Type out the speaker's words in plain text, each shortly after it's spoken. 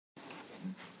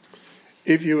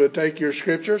If you would take your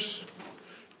scriptures,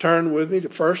 turn with me to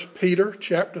 1 Peter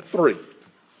chapter 3.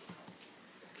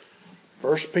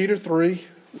 1 Peter 3,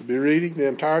 we'll be reading the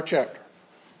entire chapter.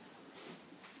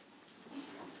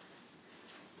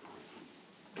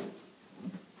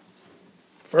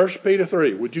 First Peter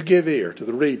 3, would you give ear to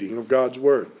the reading of God's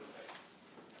word?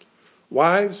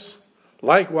 Wives,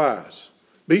 likewise,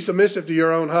 be submissive to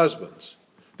your own husbands,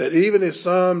 that even if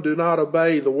some do not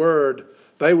obey the word,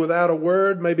 they without a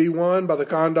word may be won by the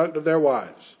conduct of their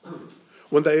wives,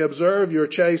 when they observe your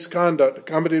chaste conduct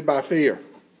accompanied by fear.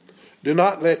 Do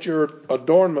not let your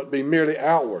adornment be merely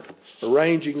outward,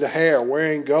 arranging the hair,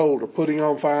 wearing gold, or putting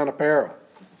on fine apparel.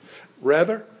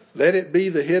 Rather, let it be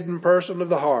the hidden person of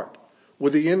the heart,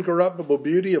 with the incorruptible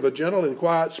beauty of a gentle and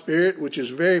quiet spirit, which is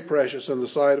very precious in the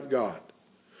sight of God.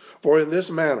 For in this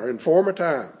manner, in former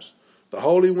times, the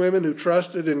holy women who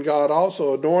trusted in God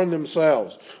also adorned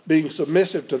themselves, being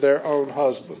submissive to their own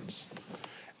husbands.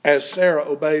 As Sarah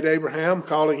obeyed Abraham,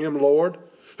 calling him Lord,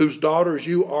 whose daughters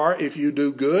you are if you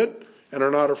do good and are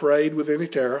not afraid with any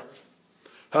terror.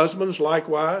 Husbands,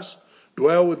 likewise,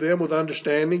 dwell with them with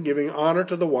understanding, giving honor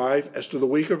to the wife as to the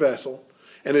weaker vessel,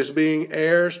 and as being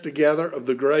heirs together of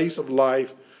the grace of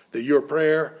life, that your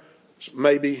prayer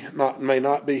may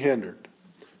not be hindered.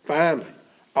 Finally,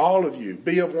 all of you,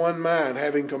 be of one mind,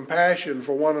 having compassion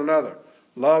for one another.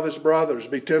 Love as brothers,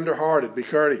 be tender-hearted, be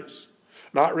courteous,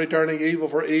 not returning evil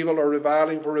for evil or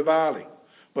reviling for reviling,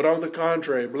 but on the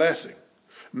contrary, blessing,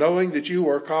 knowing that you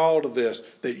are called to this,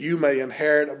 that you may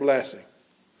inherit a blessing.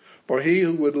 For he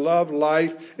who would love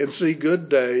life and see good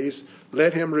days,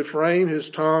 let him refrain his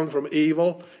tongue from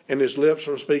evil and his lips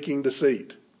from speaking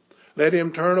deceit. Let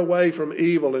him turn away from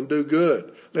evil and do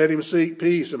good. Let him seek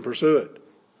peace and pursue it.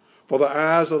 For the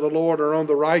eyes of the Lord are on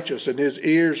the righteous, and his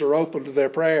ears are open to their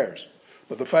prayers.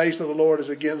 But the face of the Lord is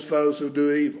against those who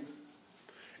do evil.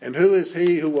 And who is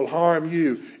he who will harm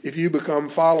you if you become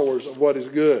followers of what is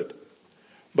good?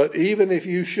 But even if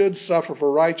you should suffer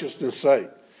for righteousness' sake,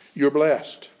 you're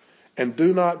blessed. And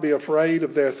do not be afraid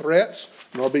of their threats,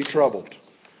 nor be troubled.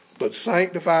 But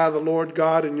sanctify the Lord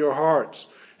God in your hearts,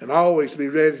 and always be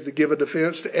ready to give a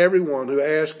defense to everyone who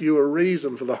asks you a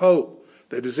reason for the hope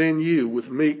that is in you with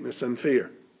meekness and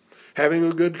fear, having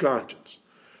a good conscience,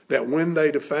 that when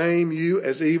they defame you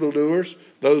as evildoers,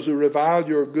 those who revile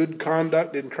your good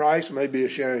conduct in Christ may be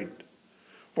ashamed.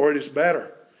 For it is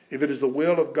better, if it is the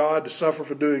will of God, to suffer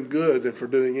for doing good than for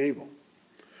doing evil.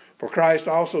 For Christ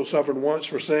also suffered once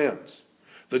for sins,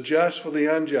 the just for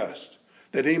the unjust,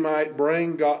 that he might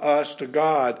bring us to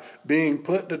God, being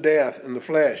put to death in the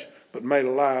flesh, but made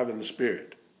alive in the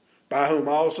spirit, by whom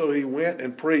also he went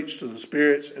and preached to the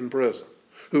spirits in prison,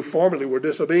 who formerly were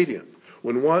disobedient,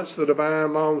 when once the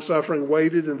divine long-suffering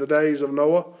waited in the days of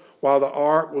Noah, while the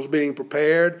ark was being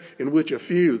prepared, in which a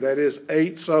few, that is,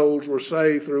 8 souls, were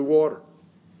saved through water.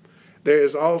 There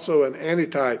is also an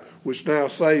antitype which now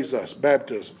saves us,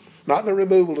 baptism, not the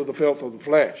removal of the filth of the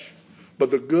flesh, but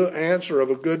the good answer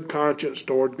of a good conscience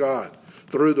toward God,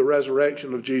 through the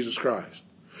resurrection of Jesus Christ,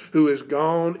 who is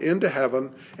gone into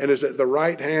heaven and is at the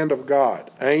right hand of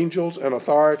God, angels and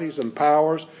authorities and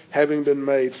powers having been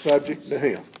made subject to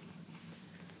him.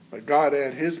 May God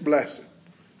add his blessing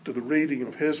to the reading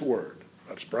of his word.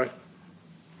 Let's pray.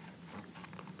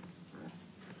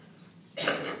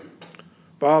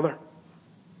 Father,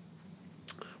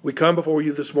 we come before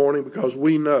you this morning because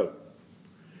we know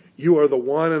you are the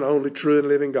one and only true and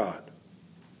living God.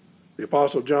 The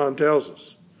Apostle John tells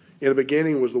us, in the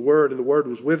beginning was the Word, and the Word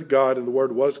was with God, and the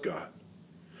Word was God.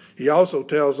 He also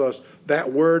tells us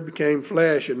that Word became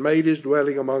flesh and made his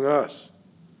dwelling among us.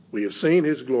 We have seen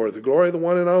his glory, the glory of the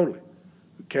one and only,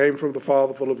 who came from the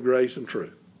Father, full of grace and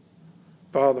truth.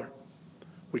 Father,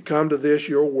 we come to this,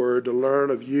 your word, to learn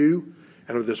of you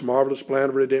and of this marvelous plan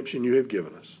of redemption you have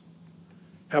given us.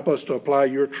 Help us to apply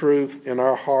your truth in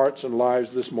our hearts and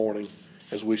lives this morning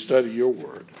as we study your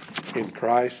word. In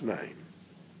Christ's name,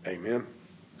 amen.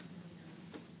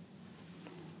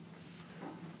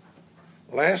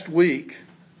 Last week,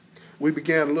 we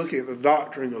began looking at the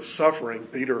doctrine of suffering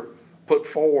Peter put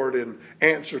forward in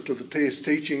answer to his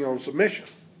teaching on submission.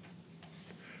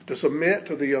 To submit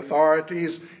to the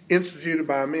authorities instituted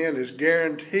by men is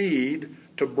guaranteed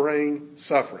to bring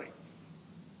suffering.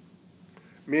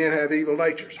 Men have evil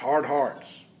natures, hard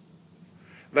hearts.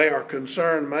 They are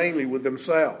concerned mainly with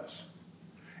themselves,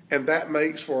 and that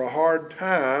makes for a hard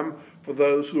time for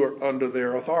those who are under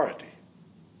their authority.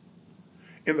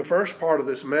 In the first part of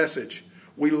this message,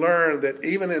 we learn that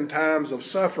even in times of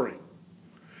suffering,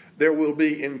 there will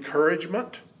be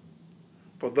encouragement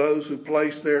for those who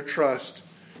place their trust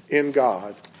in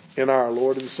God, in our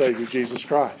Lord and Savior Jesus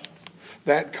Christ.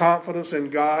 That confidence in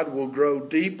God will grow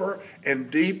deeper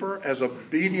and deeper as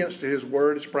obedience to His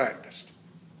Word is practiced.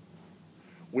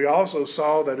 We also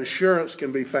saw that assurance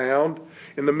can be found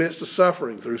in the midst of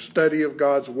suffering through study of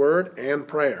God's Word and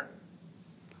prayer.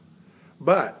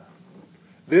 But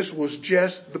this was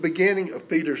just the beginning of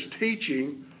Peter's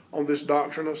teaching on this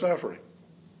doctrine of suffering.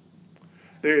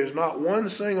 There is not one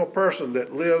single person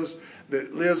that lives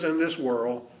in this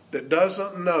world that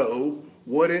doesn't know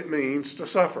what it means to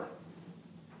suffer.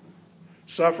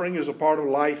 Suffering is a part of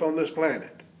life on this planet.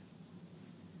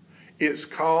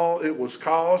 It was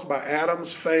caused by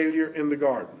Adam's failure in the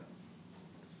garden.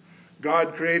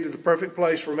 God created the perfect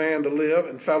place for man to live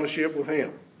and fellowship with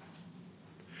Him.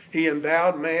 He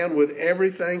endowed man with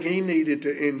everything he needed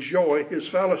to enjoy his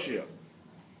fellowship.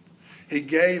 He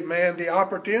gave man the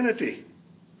opportunity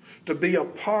to be a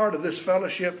part of this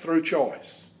fellowship through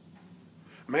choice.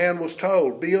 Man was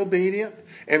told, be obedient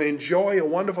and enjoy a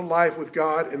wonderful life with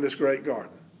God in this great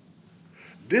garden.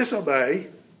 Disobey,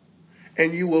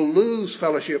 and you will lose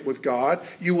fellowship with God.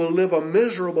 You will live a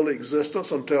miserable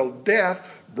existence until death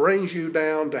brings you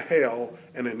down to hell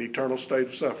and an eternal state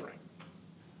of suffering.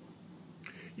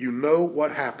 You know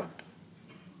what happened.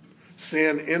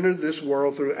 Sin entered this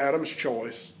world through Adam's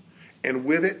choice, and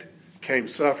with it came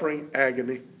suffering,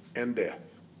 agony, and death.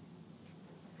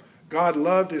 God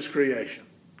loved His creation,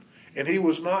 and He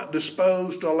was not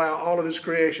disposed to allow all of His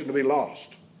creation to be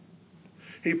lost.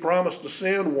 He promised to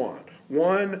send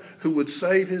one who would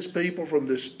save His people from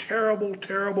this terrible,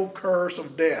 terrible curse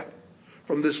of death,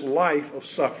 from this life of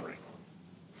suffering.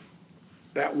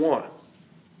 That one,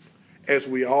 as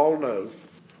we all know,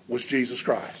 was Jesus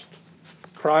Christ.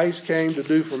 Christ came to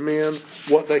do for men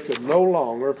what they could no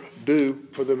longer do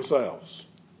for themselves.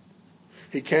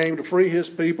 He came to free His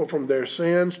people from their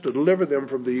sins, to deliver them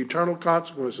from the eternal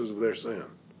consequences of their sin.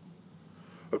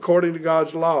 According to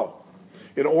God's law,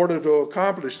 in order to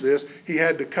accomplish this, He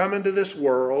had to come into this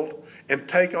world and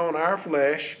take on our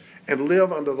flesh and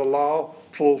live under the law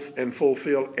and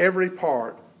fulfill every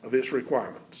part of its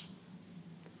requirements.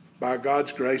 By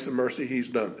God's grace and mercy, He's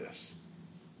done this.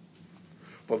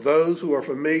 For those who are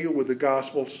familiar with the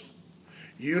Gospels,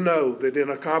 you know that in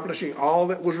accomplishing all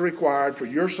that was required for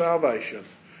your salvation,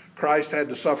 Christ had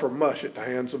to suffer much at the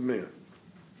hands of men.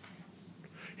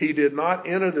 He did not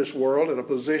enter this world in a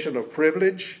position of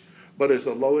privilege, but as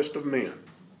the lowest of men.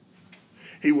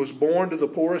 He was born to the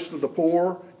poorest of the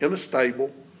poor in a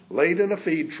stable, laid in a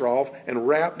feed trough, and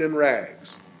wrapped in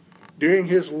rags. During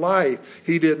His life,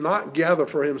 He did not gather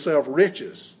for Himself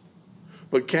riches,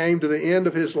 but came to the end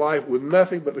of His life with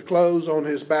nothing but the clothes on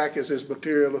His back as His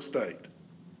material estate.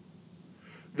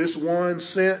 This one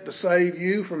sent to save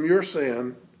you from your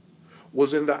sin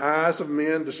was in the eyes of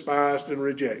men despised and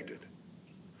rejected.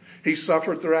 He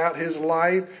suffered throughout His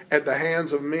life at the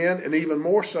hands of men, and even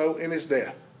more so in His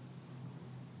death.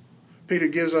 Peter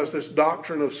gives us this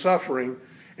doctrine of suffering,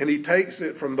 and he takes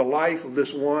it from the life of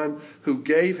this one who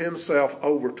gave himself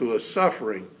over to a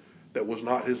suffering that was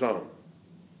not his own.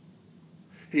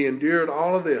 He endured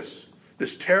all of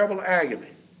this terrible agony,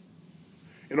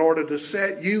 in order to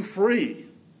set you free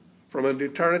from an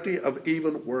eternity of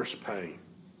even worse pain.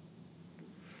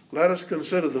 Let us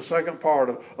consider the second part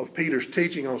of Peter's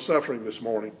teaching on suffering this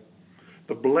morning,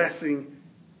 the blessing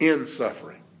in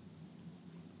suffering.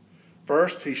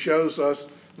 First, he shows us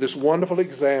this wonderful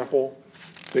example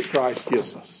that Christ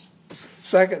gives us.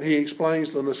 Second, he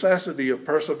explains the necessity of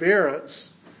perseverance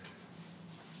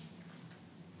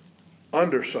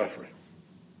under suffering.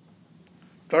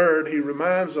 Third, he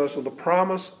reminds us of the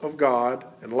promise of God.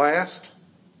 And last,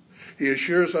 he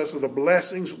assures us of the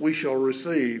blessings we shall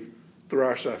receive through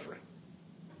our suffering.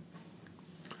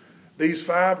 These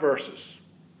 5 verses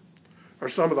are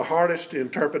some of the hardest to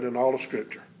interpret in all of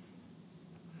Scripture.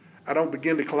 I don't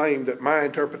begin to claim that my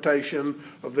interpretation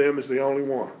of them is the only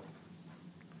one.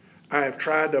 I have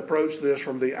tried to approach this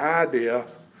from the idea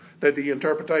that the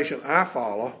interpretation I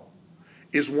follow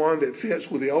is one that fits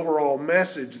with the overall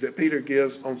message that Peter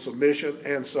gives on submission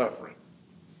and suffering.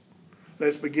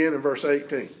 Let's begin in verse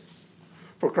 18.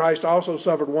 For Christ also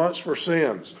suffered once for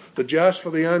sins, the just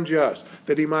for the unjust,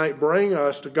 that He might bring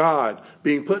us to God,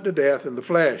 being put to death in the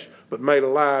flesh, but made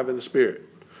alive in the Spirit.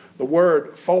 The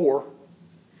word for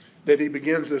that he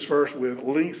begins this verse with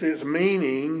links its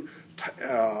meaning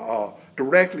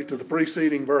directly to the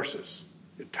preceding verses.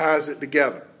 It ties it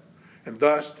together, and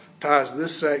thus ties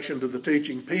this section to the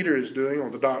teaching Peter is doing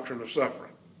on the doctrine of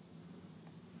suffering.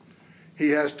 He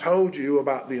has told you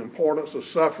about the importance of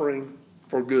suffering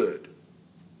for good.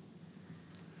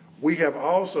 We have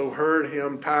also heard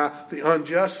him tie the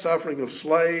unjust suffering of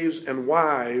slaves and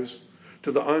wives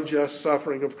to the unjust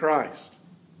suffering of Christ.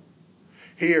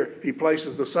 Here, he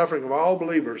places the suffering of all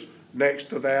believers next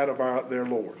to that of their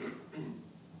Lord.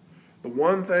 The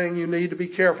one thing you need to be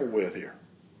careful with here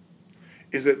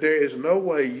is that there is no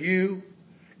way you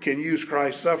can use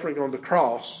Christ's suffering on the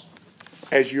cross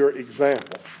as your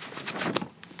example.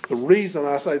 The reason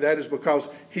I say that is because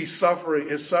his suffering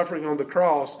on the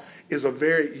cross is a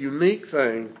very unique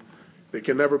thing that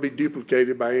can never be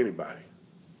duplicated by anybody.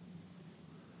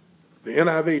 The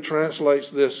NIV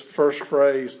translates this first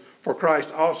phrase, "For Christ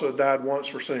also died once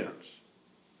for sins."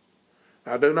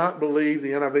 I do not believe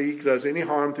the NIV does any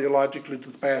harm theologically to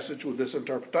the passage with this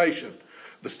interpretation.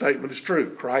 The statement is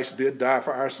true. Christ did die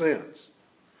for our sins.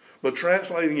 But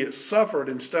translating it "suffered"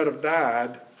 instead of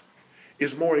 "died"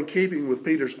 is more in keeping with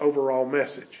Peter's overall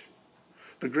message.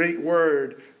 The Greek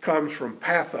word comes from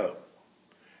patho,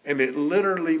 and it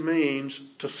literally means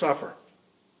to suffer.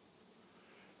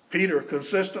 Peter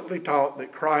consistently taught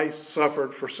that Christ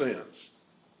suffered for sins.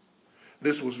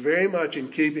 This was very much in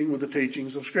keeping with the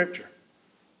teachings of Scripture.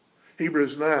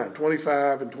 Hebrews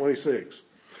 9:25 and 26.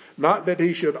 Not that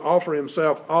he should offer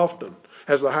himself often,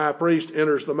 as the high priest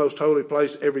enters the most holy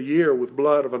place every year with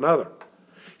blood of another.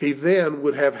 He then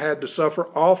would have had to suffer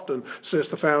often since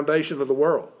the foundation of the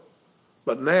world.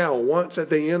 But now, once at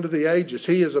the end of the ages,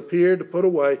 he has appeared to put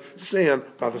away sin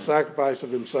by the sacrifice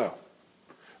of himself.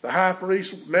 The high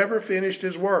priest never finished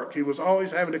his work. He was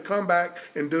always having to come back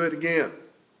and do it again.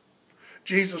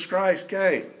 Jesus Christ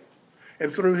came,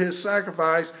 and through his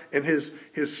sacrifice and his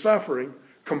suffering,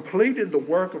 completed the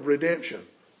work of redemption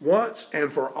once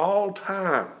and for all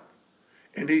time.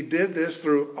 And he did this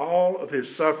through all of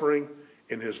his suffering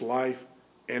in his life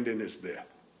and in his death.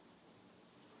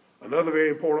 Another very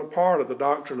important part of the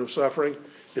doctrine of suffering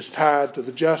is tied to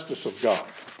the justice of God.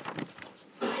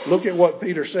 Look at what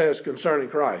Peter says concerning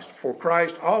Christ. For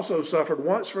Christ also suffered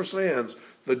once for sins,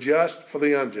 the just for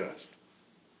the unjust.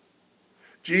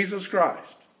 Jesus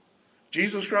Christ,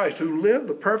 who lived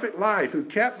the perfect life, who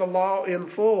kept the law in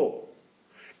full,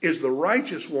 is the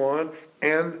righteous one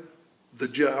and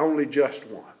the only just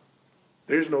one.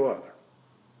 There's no other.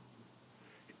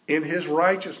 In his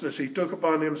righteousness, he took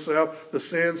upon himself the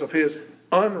sins of his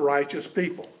unrighteous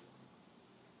people.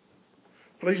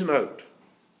 Please note,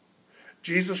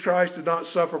 Jesus Christ did not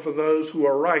suffer for those who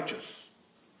are righteous.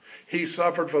 He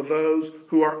suffered for those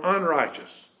who are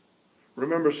unrighteous.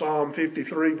 Remember Psalm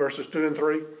 53, verses 2 and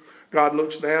 3? God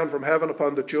looks down from heaven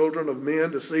upon the children of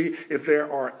men to see if there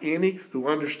are any who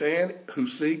understand, who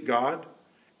seek God.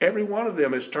 Every one of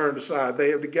them is turned aside. They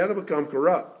have together become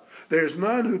corrupt. There is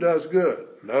none who does good.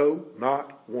 No,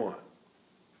 not one.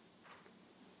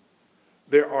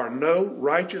 There are no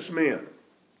righteous men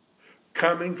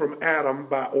coming from Adam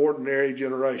by ordinary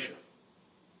generation.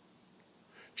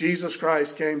 Jesus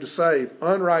Christ came to save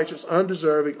unrighteous,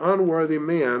 undeserving, unworthy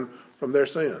men from their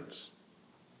sins.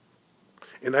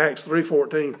 In Acts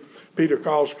 3:14, Peter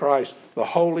calls Christ the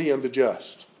holy and the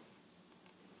just.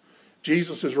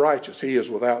 Jesus is righteous. He is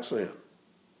without sin.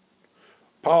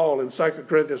 Paul in 2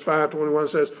 Corinthians 5:21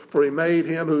 says, "For he made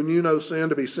him who knew no sin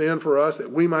to be sin for us,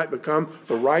 that we might become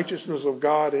the righteousness of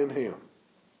God in him."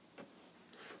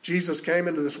 Jesus came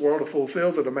into this world to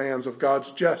fulfill the demands of God's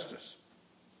justice.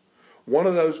 One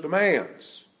of those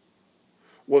demands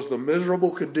was the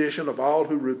miserable condition of all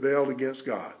who rebelled against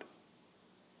God.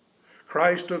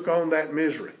 Christ took on that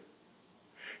misery.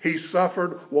 He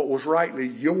suffered what was rightly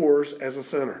yours as a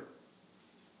sinner.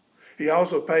 He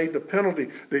also paid the penalty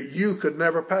that you could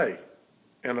never pay,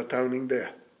 an atoning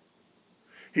death.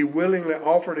 He willingly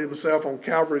offered himself on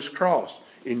Calvary's cross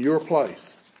in your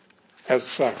place as a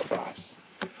sacrifice.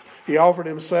 He offered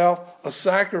himself a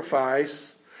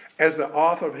sacrifice, as the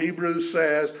author of Hebrews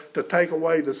says, to take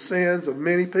away the sins of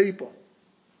many people.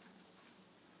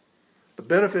 The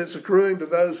benefits accruing to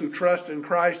those who trust in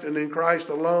Christ and in Christ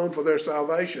alone for their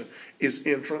salvation is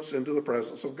entrance into the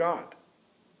presence of God.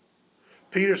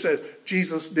 Peter says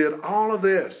Jesus did all of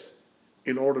this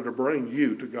in order to bring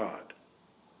you to God.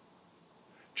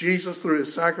 Jesus, through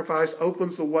his sacrifice,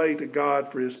 opens the way to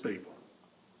God for his people.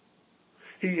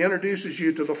 He introduces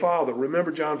you to the Father.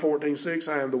 Remember John 14:6,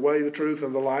 "I am the way, the truth,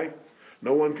 and the life.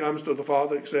 No one comes to the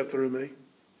Father except through me."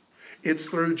 It's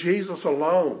through Jesus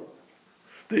alone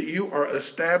that you are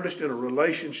established in a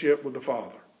relationship with the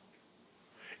Father.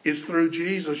 It's through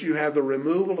Jesus you have the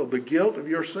removal of the guilt of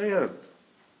your sin.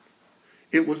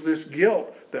 It was this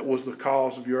guilt that was the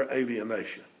cause of your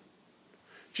alienation.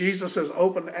 Jesus has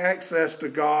opened access to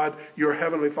God, your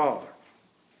heavenly Father.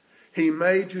 He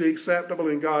made you acceptable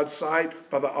in God's sight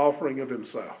by the offering of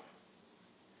himself.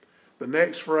 The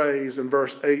next phrase in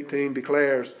verse 18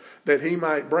 declares that he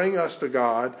might bring us to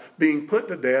God, being put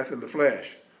to death in the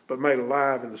flesh, but made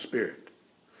alive in the Spirit.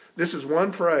 This is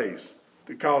one phrase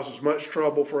that causes much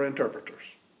trouble for interpreters.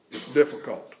 It's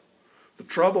difficult. The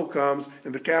trouble comes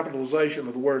in the capitalization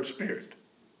of the word Spirit.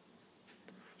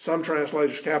 Some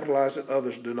translators capitalize it,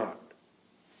 others do not.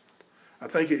 I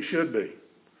think it should be,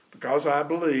 because I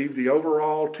believe the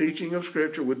overall teaching of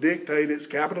Scripture would dictate its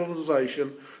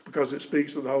capitalization because it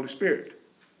speaks of the Holy Spirit.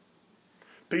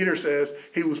 Peter says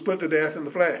he was put to death in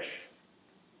the flesh.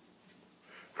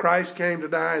 Christ came to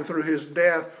die and through his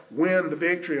death win the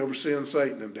victory over sin,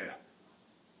 Satan, and death.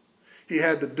 He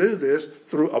had to do this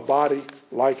through a body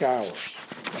like ours.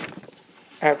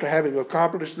 After having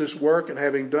accomplished this work and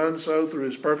having done so through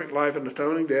his perfect life and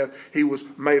atoning death, he was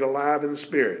made alive in the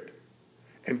Spirit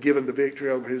and given the victory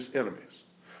over his enemies.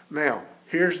 Now,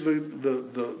 here's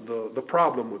the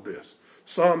problem with this.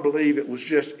 Some believe it was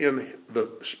just in the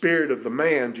spirit of the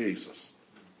man, Jesus.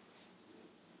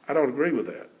 I don't agree with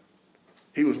that.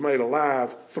 He was made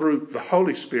alive through the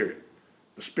Holy Spirit.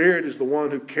 The Spirit is the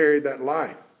one who carried that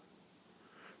life.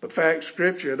 The fact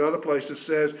Scripture at other places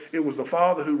says it was the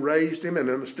Father who raised him, and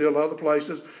in still other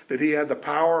places that he had the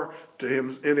power to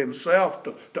him in himself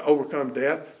to overcome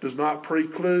death, does not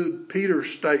preclude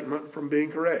Peter's statement from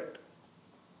being correct.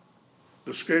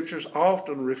 The Scriptures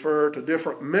often refer to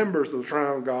different members of the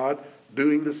triune God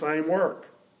doing the same work.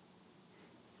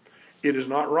 It is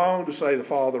not wrong to say the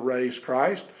Father raised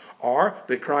Christ, or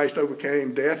that Christ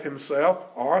overcame death himself,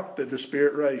 or that the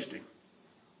Spirit raised him.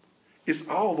 It's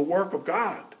all the work of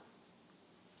God.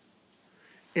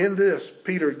 In this,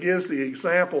 Peter gives the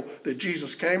example that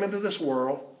Jesus came into this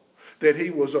world, that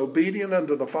he was obedient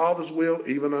unto the Father's will,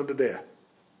 even unto death.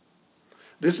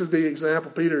 This is the example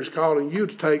Peter is calling you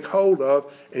to take hold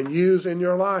of and use in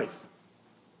your life.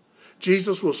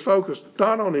 Jesus was focused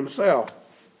not on himself,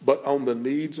 but on the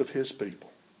needs of his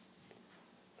people.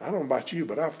 I don't know about you,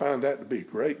 but I find that to be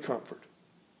great comfort.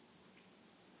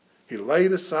 He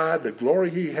laid aside the glory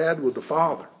he had with the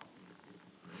Father.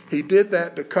 He did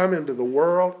that to come into the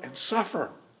world and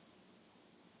suffer.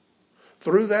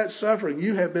 Through that suffering,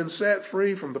 you have been set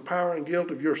free from the power and guilt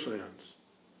of your sins.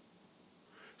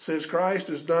 Since Christ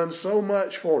has done so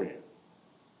much for you,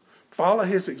 follow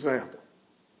his example.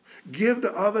 Give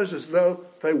to others as though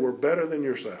they were better than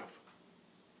yourself.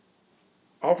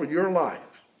 Offer your life.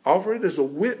 Offer it as a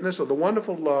witness of the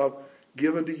wonderful love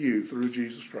given to you through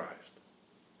Jesus Christ.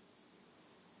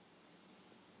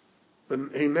 Then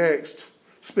he next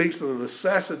speaks of the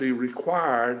necessity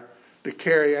required to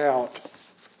carry out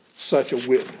such a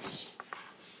witness.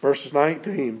 Verses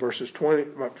 19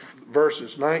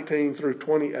 through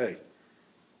 28.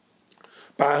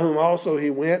 By whom also he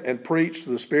went and preached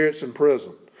to the spirits in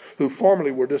prison, who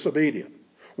formerly were disobedient,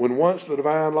 when once the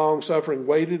divine long-suffering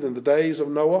waited in the days of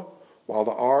Noah, while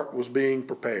the ark was being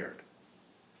prepared.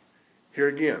 Here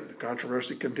again, the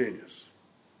controversy continues.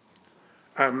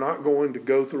 I'm not going to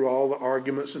go through all the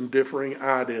arguments and differing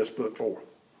ideas put forth.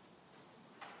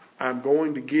 I'm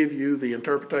going to give you the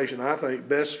interpretation I think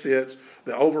best fits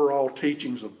the overall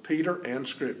teachings of Peter and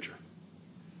Scripture.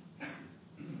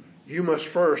 You must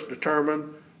first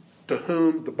determine to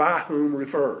whom the by whom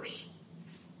refers.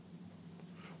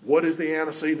 What is the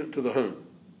antecedent to the whom?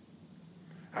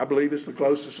 I believe it's the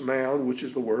closest noun, which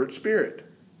is the word Spirit.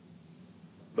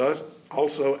 Thus,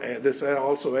 this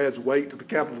also adds weight to the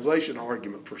capitalization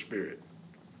argument for Spirit.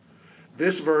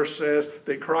 This verse says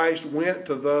that Christ went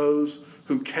to those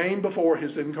who came before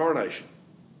his incarnation,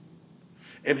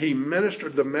 and he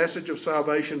ministered the message of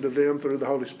salvation to them through the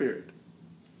Holy Spirit.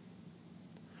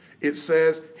 It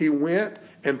says he went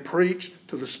and preached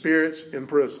to the spirits in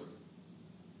prison.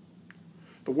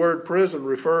 The word prison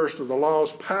refers to the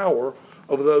law's power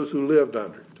over those who lived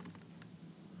under it.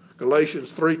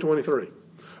 Galatians 3:23.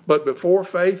 But before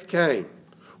faith came,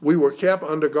 we were kept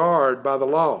under guard by the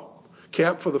law,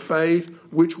 kept for the faith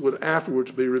which would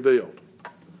afterwards be revealed.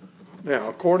 Now,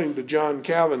 according to John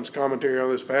Calvin's commentary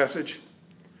on this passage,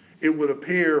 it would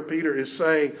appear Peter is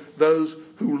saying those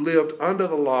who lived under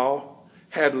the law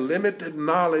had limited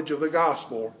knowledge of the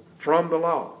gospel from the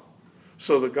law.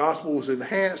 So the gospel was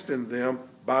enhanced in them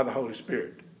by the Holy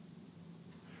Spirit.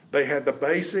 They had the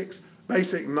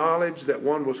basic knowledge that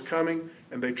one was coming,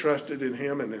 and they trusted in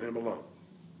him and in him alone.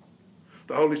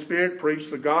 The Holy Spirit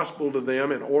preached the gospel to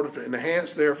them in order to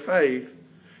enhance their faith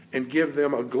and give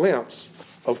them a glimpse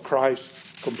of Christ's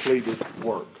completed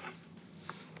work.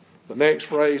 The next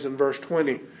phrase in verse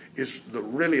 20 is the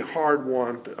really hard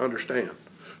one to understand.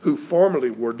 Who formerly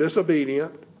were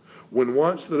disobedient, when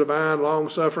once the divine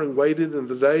long-suffering waited in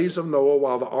the days of Noah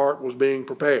while the ark was being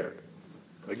prepared.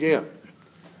 Again,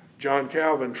 John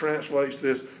Calvin translates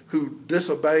this, who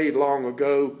disobeyed long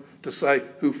ago, to say,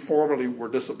 who formerly were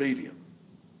disobedient.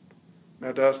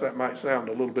 Now to us that might sound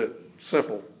a little bit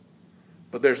simple,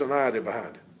 but there's an idea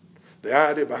behind it. The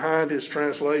idea behind his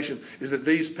translation is that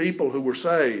these people who were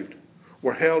saved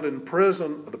were held in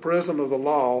prison, the prison of the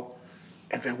law,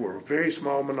 and they were a very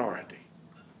small minority.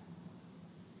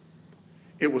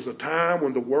 It was a time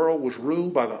when the world was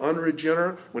ruled by the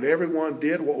unregenerate, when everyone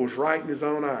did what was right in his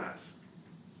own eyes.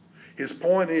 His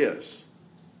point is,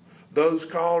 those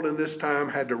called in this time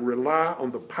had to rely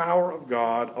on the power of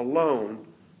God alone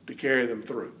to carry them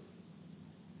through.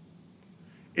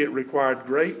 It required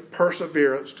great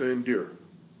perseverance to endure.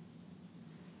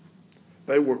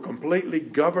 They were completely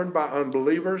governed by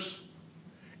unbelievers,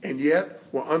 and yet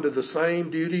were under the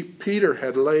same duty Peter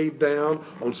had laid down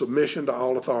on submission to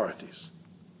all authorities.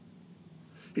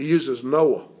 He uses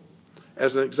Noah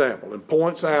as an example and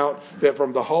points out that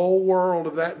from the whole world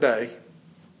of that day,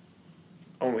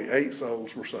 only 8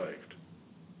 souls were saved.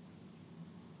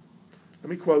 Let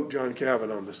me quote John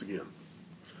Calvin on this again.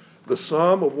 The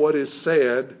sum of what is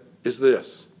said is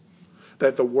this,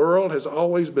 that the world has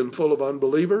always been full of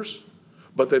unbelievers,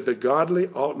 but that the godly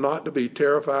ought not to be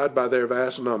terrified by their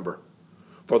vast number.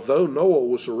 For though Noah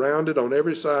was surrounded on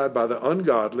every side by the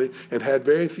ungodly and had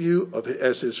very few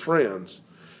as his friends,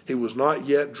 he was not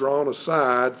yet drawn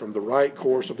aside from the right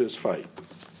course of his faith.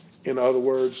 In other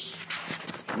words,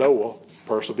 Noah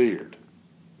persevered.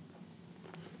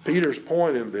 Peter's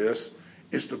point in this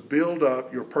is to build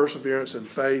up your perseverance and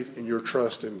faith and your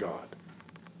trust in God.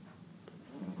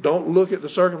 Don't look at the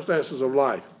circumstances of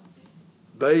life.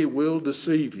 They will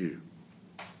deceive you.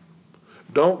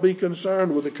 Don't be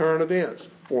concerned with the current events,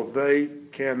 for they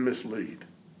can mislead.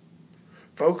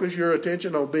 Focus your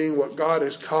attention on being what God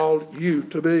has called you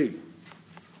to be.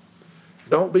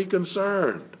 Don't be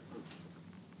concerned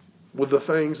with the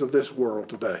things of this world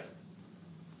today.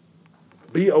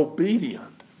 Be obedient.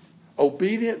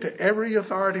 Obedient to every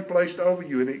authority placed over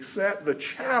you, and accept the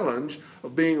challenge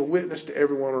of being a witness to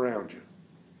everyone around you.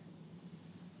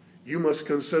 You must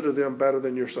consider them better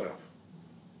than yourself.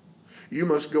 You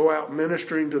must go out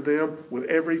ministering to them with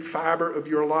every fiber of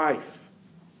your life.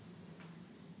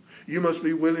 You must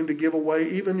be willing to give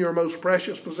away even your most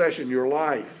precious possession, your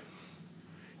life.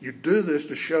 You do this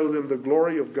to show them the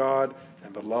glory of God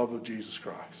and the love of Jesus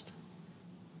Christ.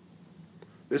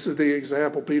 This is the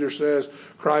example Peter says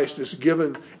Christ is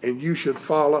given and you should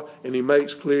follow, and he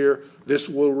makes clear this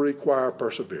will require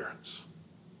perseverance.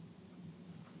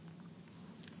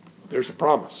 There's a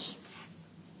promise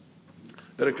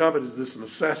that accompanies this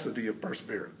necessity of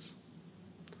perseverance.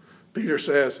 Peter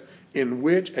says, in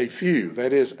which a few,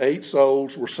 that is 8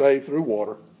 souls, were saved through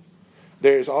water.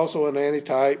 There is also an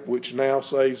antitype which now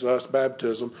saves us,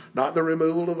 baptism, not the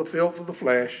removal of the filth of the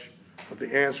flesh, but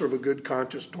the answer of a good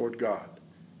conscience toward God.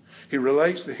 He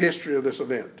relates the history of this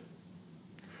event.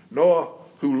 Noah,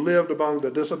 who lived among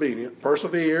the disobedient,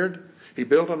 persevered. He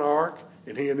built an ark,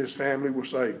 and he and his family were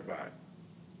saved by it.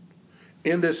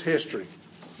 In this history,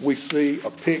 we see a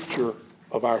picture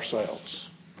of ourselves.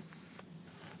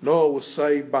 Noah was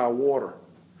saved by water,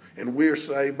 and we're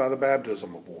saved by the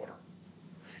baptism of water.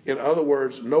 In other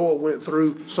words, Noah went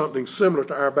through something similar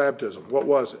to our baptism. What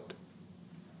was it?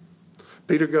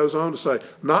 Peter goes on to say,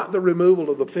 not the removal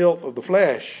of the filth of the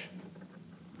flesh,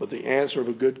 but the answer of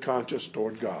a good conscience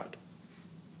toward God.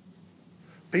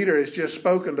 Peter has just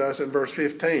spoken to us in verse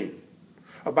 15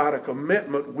 about a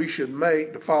commitment we should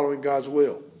make to following God's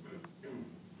will.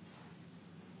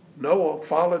 Noah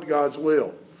followed God's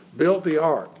will, built the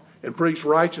ark, and preached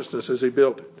righteousness as he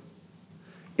built it.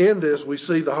 In this, we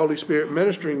see the Holy Spirit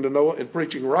ministering to Noah and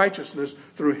preaching righteousness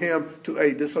through him to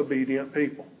a disobedient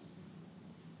people.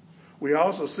 We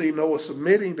also see Noah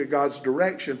submitting to God's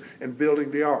direction and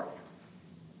building the ark.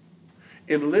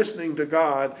 In listening to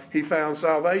God, he found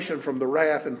salvation from the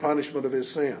wrath and punishment of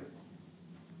his sin.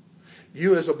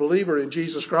 You as a believer in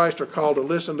Jesus Christ are called to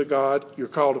listen to God. You're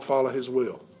called to follow his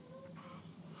will.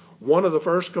 One of the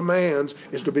first commands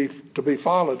is to be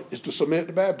followed is to submit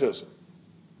to baptism.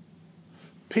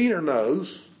 Peter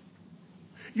knows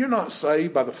you're not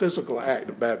saved by the physical act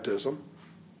of baptism,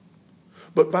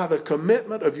 but by the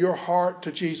commitment of your heart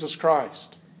to Jesus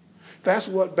Christ. That's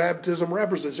what baptism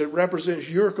represents. It represents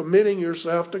your committing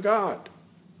yourself to God.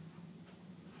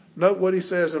 Note what he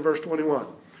says in verse 21.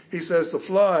 He says the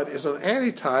flood is an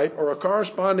antitype or a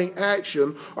corresponding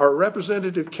action or a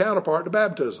representative counterpart to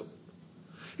baptism.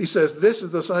 He says this is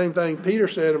the same thing Peter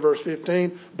said in verse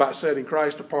 15 about setting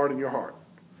Christ apart in your heart.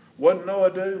 What did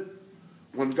Noah do?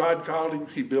 When God called him,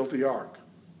 he built the ark.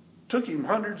 Took him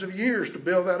hundreds of years to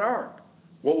build that ark.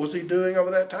 What was he doing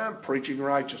over that time? Preaching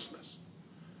righteousness.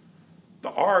 The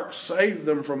ark saved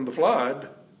them from the flood,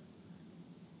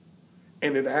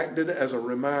 and it acted as a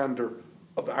reminder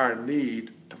of our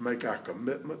need to make our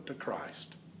commitment to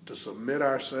Christ, to submit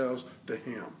ourselves to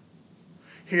Him.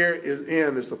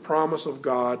 Herein is the promise of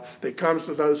God that comes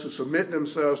to those who submit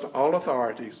themselves to all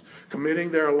authorities,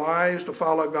 committing their lives to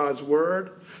follow God's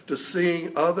word, to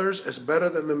seeing others as better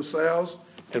than themselves,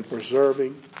 and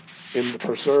persevering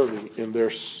in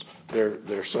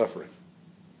their suffering.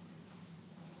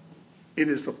 It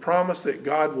is the promise that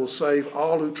God will save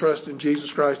all who trust in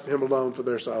Jesus Christ and Him alone for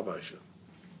their salvation.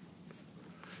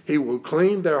 He will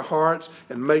clean their hearts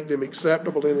and make them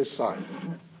acceptable in His sight.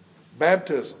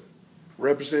 Baptism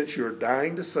represents your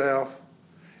dying to self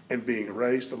and being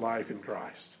raised to life in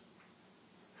Christ.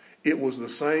 It was the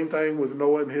same thing with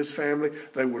Noah and his family.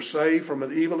 They were saved from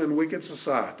an evil and wicked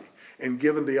society and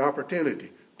given the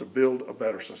opportunity to build a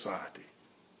better society.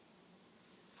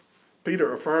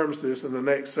 Peter affirms this in the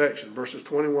next section, verses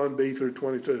 21b through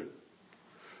 22.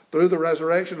 Through the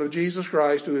resurrection of Jesus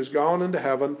Christ, who is gone into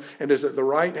heaven and is at the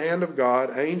right hand of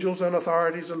God, angels and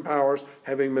authorities and powers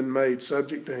having been made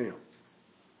subject to Him.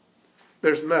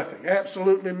 There's nothing,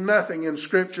 absolutely nothing in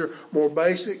Scripture more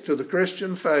basic to the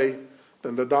Christian faith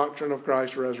than the doctrine of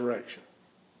Christ's resurrection.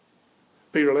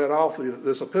 Peter led off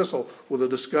this epistle with a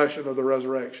discussion of the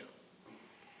resurrection.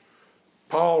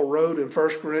 Paul wrote in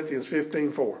 1 Corinthians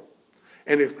 15:4,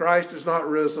 "And if Christ is not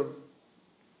risen,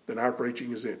 then our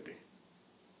preaching is empty."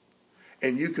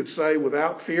 And you could say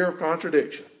without fear of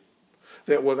contradiction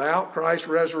that without Christ's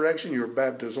resurrection, your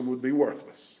baptism would be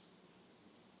worthless.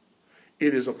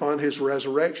 It is upon His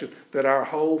resurrection that our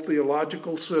whole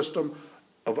theological system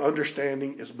of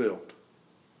understanding is built.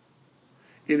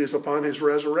 It is upon His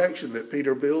resurrection that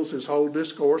Peter builds his whole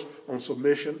discourse on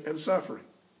submission and suffering.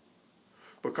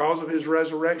 Because of His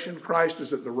resurrection, Christ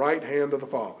is at the right hand of the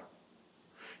Father.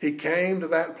 He came to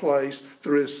that place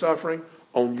through His suffering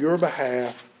on your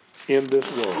behalf in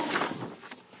this world.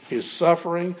 His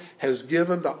suffering has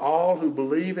given to all who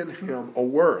believe in Him a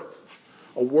worth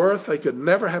they could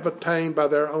never have attained by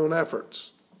their own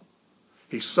efforts.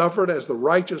 He suffered as the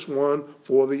righteous one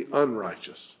for the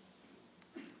unrighteous.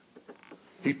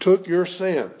 He took your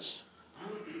sins.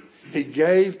 He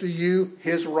gave to you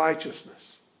His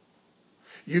righteousness.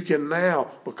 You can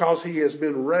now, because He has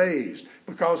been raised,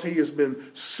 because He has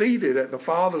been seated at the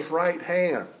Father's right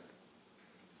hand,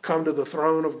 come to the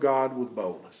throne of God with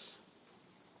boldness.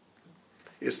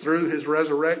 It's through His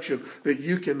resurrection that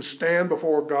you can stand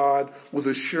before God with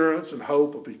assurance and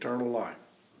hope of eternal life.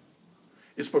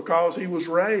 It's because He was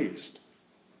raised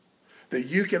that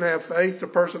you can have faith to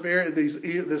persevere in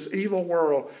this evil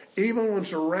world, even when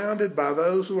surrounded by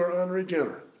those who are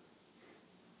unregenerate.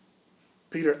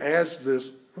 Peter adds this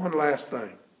one last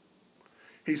thing.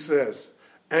 He says,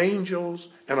 angels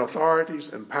and authorities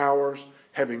and powers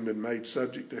having been made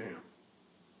subject to Him.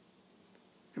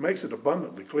 He makes it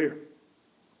abundantly clear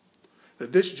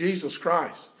that this Jesus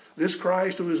Christ, this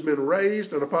Christ who has been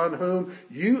raised and upon whom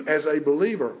you as a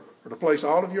believer are to place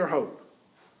all of your hope,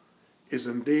 is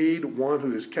indeed one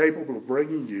who is capable of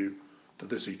bringing you to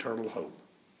this eternal hope.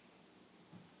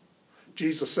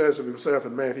 Jesus says of Himself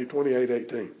in Matthew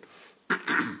 28:18,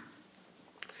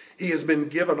 He has been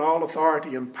given all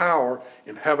authority and power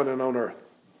in heaven and on earth.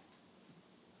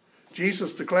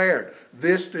 Jesus declared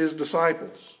this to His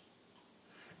disciples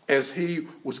as He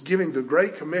was giving the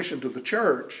Great Commission to the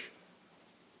church,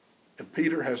 and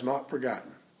Peter has not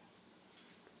forgotten.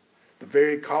 The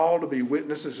very call to be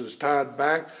witnesses is tied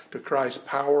back to Christ's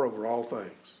power over all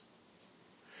things.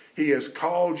 He has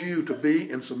called you to be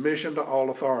in submission to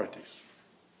all authorities.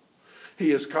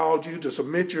 He has called you to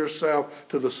submit yourself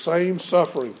to the same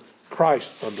suffering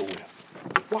Christ underwent.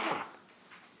 Why?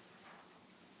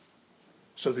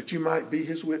 So that you might be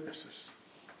His witnesses.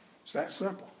 It's that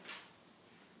simple.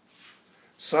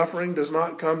 Suffering does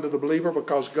not come to the believer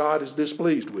because God is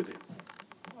displeased with him.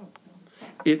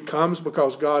 It comes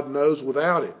because God knows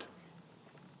without it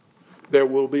there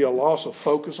will be a loss of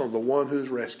focus on the one who's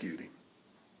rescued him,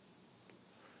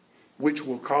 which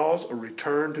will cause a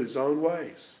return to his own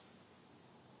ways.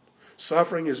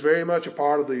 Suffering is very much a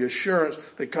part of the assurance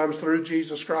that comes through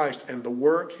Jesus Christ and the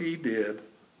work He did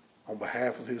on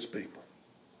behalf of His people.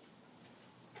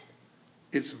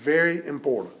 It's very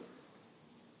important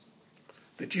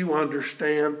that you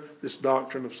understand this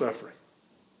doctrine of suffering.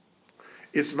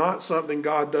 It's not something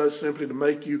God does simply to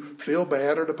make you feel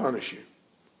bad or to punish you.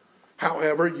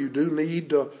 However, you do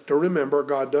need to remember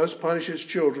God does punish His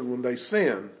children when they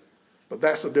sin, but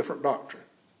that's a different doctrine.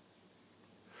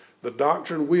 The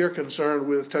doctrine we are concerned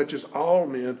with touches all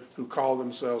men who call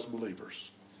themselves believers.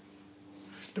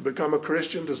 To become a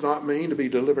Christian does not mean to be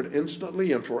delivered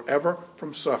instantly and forever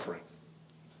from suffering.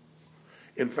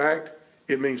 In fact,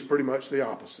 it means pretty much the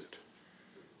opposite.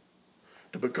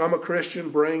 To become a Christian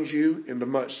brings you into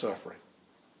much suffering.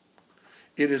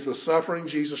 It is the suffering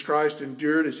Jesus Christ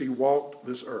endured as he walked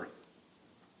this earth.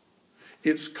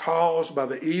 It's caused by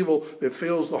the evil that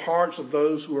fills the hearts of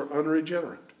those who are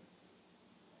unregenerate.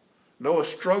 Noah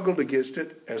struggled against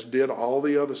it, as did all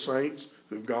the other saints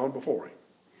who've gone before him.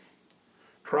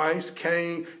 Christ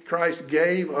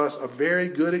gave us a very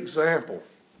good example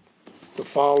to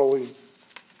following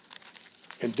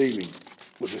and dealing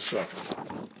with this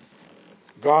suffering.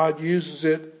 God uses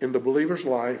it in the believer's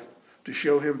life to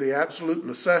show him the absolute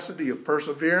necessity of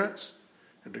perseverance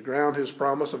and to ground his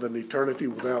promise of an eternity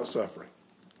without suffering.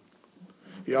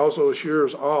 He also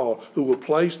assures all who will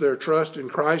place their trust in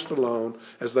Christ alone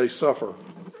as they suffer,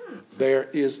 there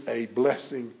is a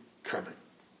blessing coming.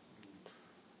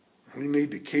 We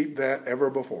need to keep that ever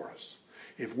before us.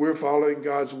 If we're following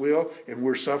God's will and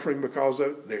we're suffering because of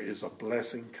it, there is a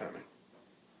blessing coming.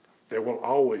 There will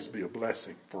always be a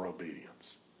blessing for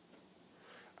obedience.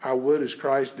 I would, as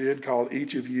Christ did, call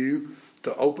each of you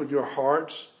to open your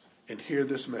hearts and hear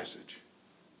this message.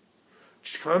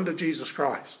 Come to Jesus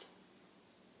Christ.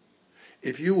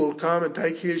 If you will come and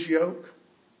take his yoke,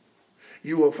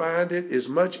 you will find it is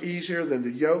much easier than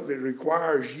the yoke that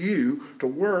requires you to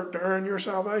work to earn your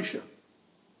salvation.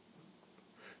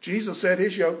 Jesus said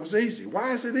his yoke was easy.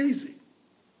 Why is it easy?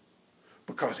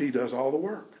 Because he does all the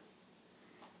work.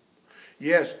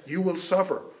 Yes, you will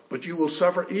suffer, but you will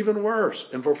suffer even worse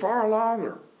and for far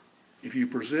longer if you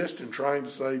persist in trying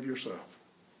to save yourself.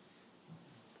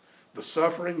 The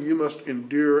suffering you must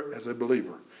endure as a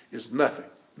believer is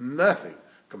nothing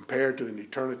compared to an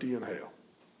eternity in hell.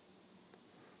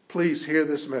 Please hear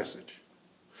this message.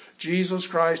 Jesus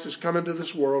Christ has come into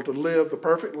this world to live the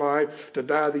perfect life, to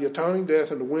die the atoning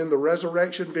death, and to win the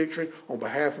resurrection victory on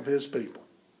behalf of his people.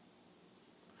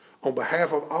 On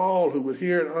behalf of all who would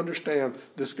hear and understand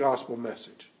this gospel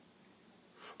message.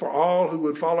 For all who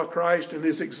would follow Christ in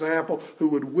his example, who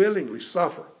would willingly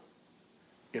suffer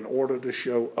in order to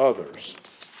show others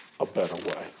a better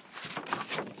way.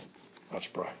 Let's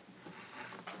pray.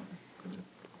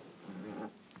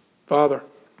 Father,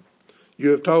 you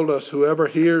have told us whoever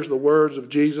hears the words of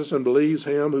Jesus and believes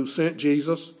him who sent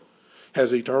Jesus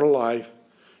has eternal life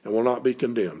and will not be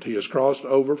condemned. He has crossed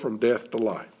over from death to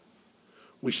life.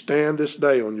 We stand this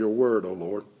day on your word, O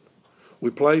Lord. We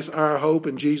place our hope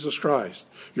in Jesus Christ,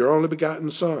 your only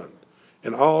begotten Son,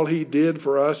 and all he did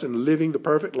for us in living the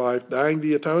perfect life, dying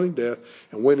the atoning death,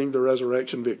 and winning the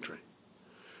resurrection victory.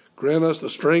 Grant us the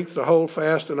strength to hold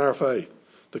fast in our faith,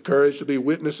 the courage to be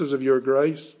witnesses of your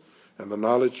grace, and the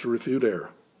knowledge to refute error.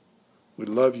 We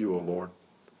love you, O Lord.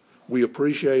 We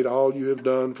appreciate all you have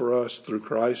done for us through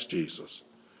Christ Jesus,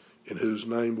 in whose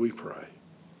name we pray.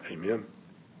 Amen.